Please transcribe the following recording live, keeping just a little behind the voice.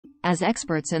As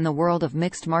experts in the world of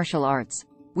mixed martial arts,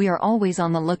 we are always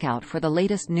on the lookout for the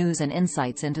latest news and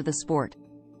insights into the sport.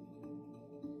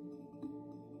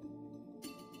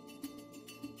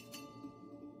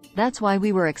 That's why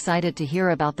we were excited to hear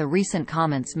about the recent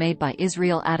comments made by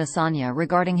Israel Adesanya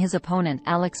regarding his opponent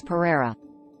Alex Pereira.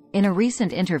 In a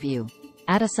recent interview,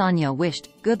 Adesanya wished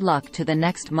good luck to the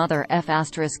next motherf***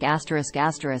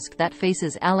 that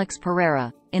faces Alex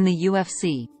Pereira in the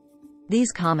UFC.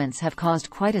 These comments have caused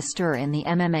quite a stir in the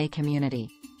MMA community,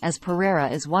 as Pereira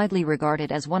is widely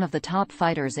regarded as one of the top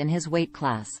fighters in his weight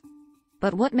class.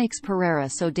 But what makes Pereira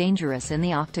so dangerous in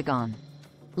the octagon?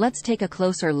 Let's take a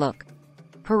closer look.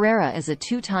 Pereira is a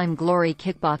two-time GLORY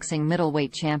Kickboxing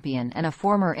Middleweight Champion and a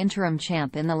former interim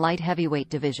champ in the light heavyweight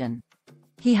division.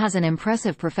 He has an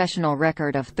impressive professional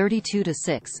record of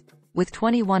 32-6, with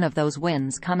 21 of those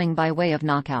wins coming by way of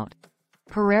knockout.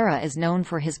 Pereira is known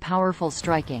for his powerful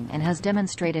striking and has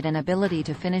demonstrated an ability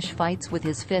to finish fights with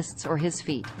his fists or his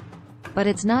feet. But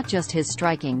it's not just his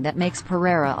striking that makes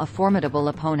Pereira a formidable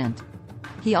opponent.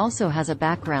 He also has a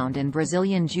background in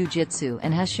Brazilian Jiu-Jitsu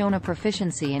and has shown a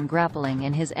proficiency in grappling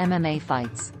in his MMA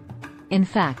fights. In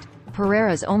fact,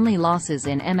 Pereira's only losses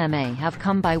in MMA have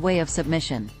come by way of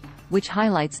submission, which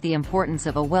highlights the importance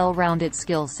of a well-rounded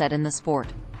skill set in the sport.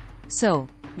 So,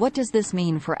 what does this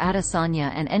mean for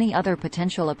Adesanya and any other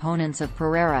potential opponents of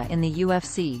Pereira in the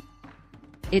UFC?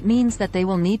 It means that they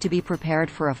will need to be prepared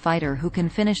for a fighter who can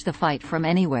finish the fight from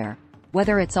anywhere,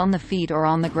 whether it's on the feet or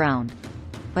on the ground.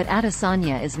 But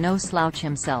Adesanya is no slouch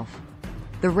himself.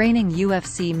 The reigning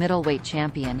UFC middleweight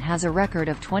champion has a record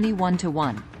of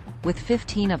 21-1, with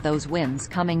 15 of those wins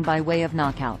coming by way of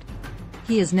knockout.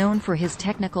 He is known for his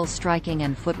technical striking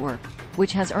and footwork,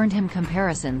 which has earned him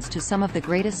comparisons to some of the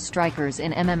greatest strikers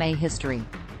in MMA history.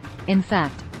 In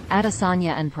fact,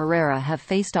 Adesanya and Pereira have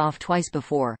faced off twice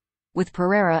before, with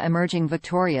Pereira emerging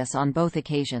victorious on both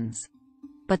occasions.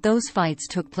 But those fights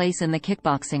took place in the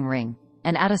kickboxing ring,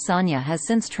 and Adesanya has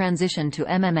since transitioned to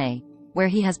MMA, where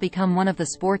he has become one of the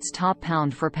sport's top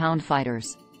pound-for-pound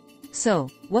fighters. So,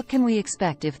 what can we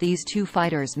expect if these two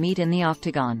fighters meet in the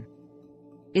octagon?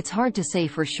 It's hard to say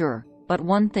for sure, but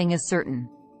one thing is certain.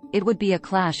 It would be a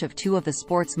clash of two of the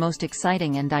sport's most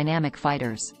exciting and dynamic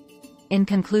fighters. In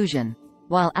conclusion,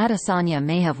 while Adesanya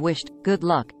may have wished good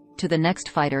luck to the next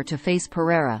fighter to face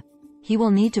Pereira, he will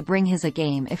need to bring his A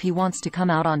game if he wants to come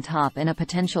out on top in a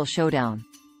potential showdown.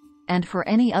 And for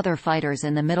any other fighters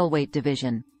in the middleweight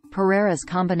division, Pereira's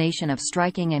combination of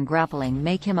striking and grappling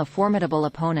make him a formidable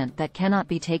opponent that cannot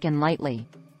be taken lightly.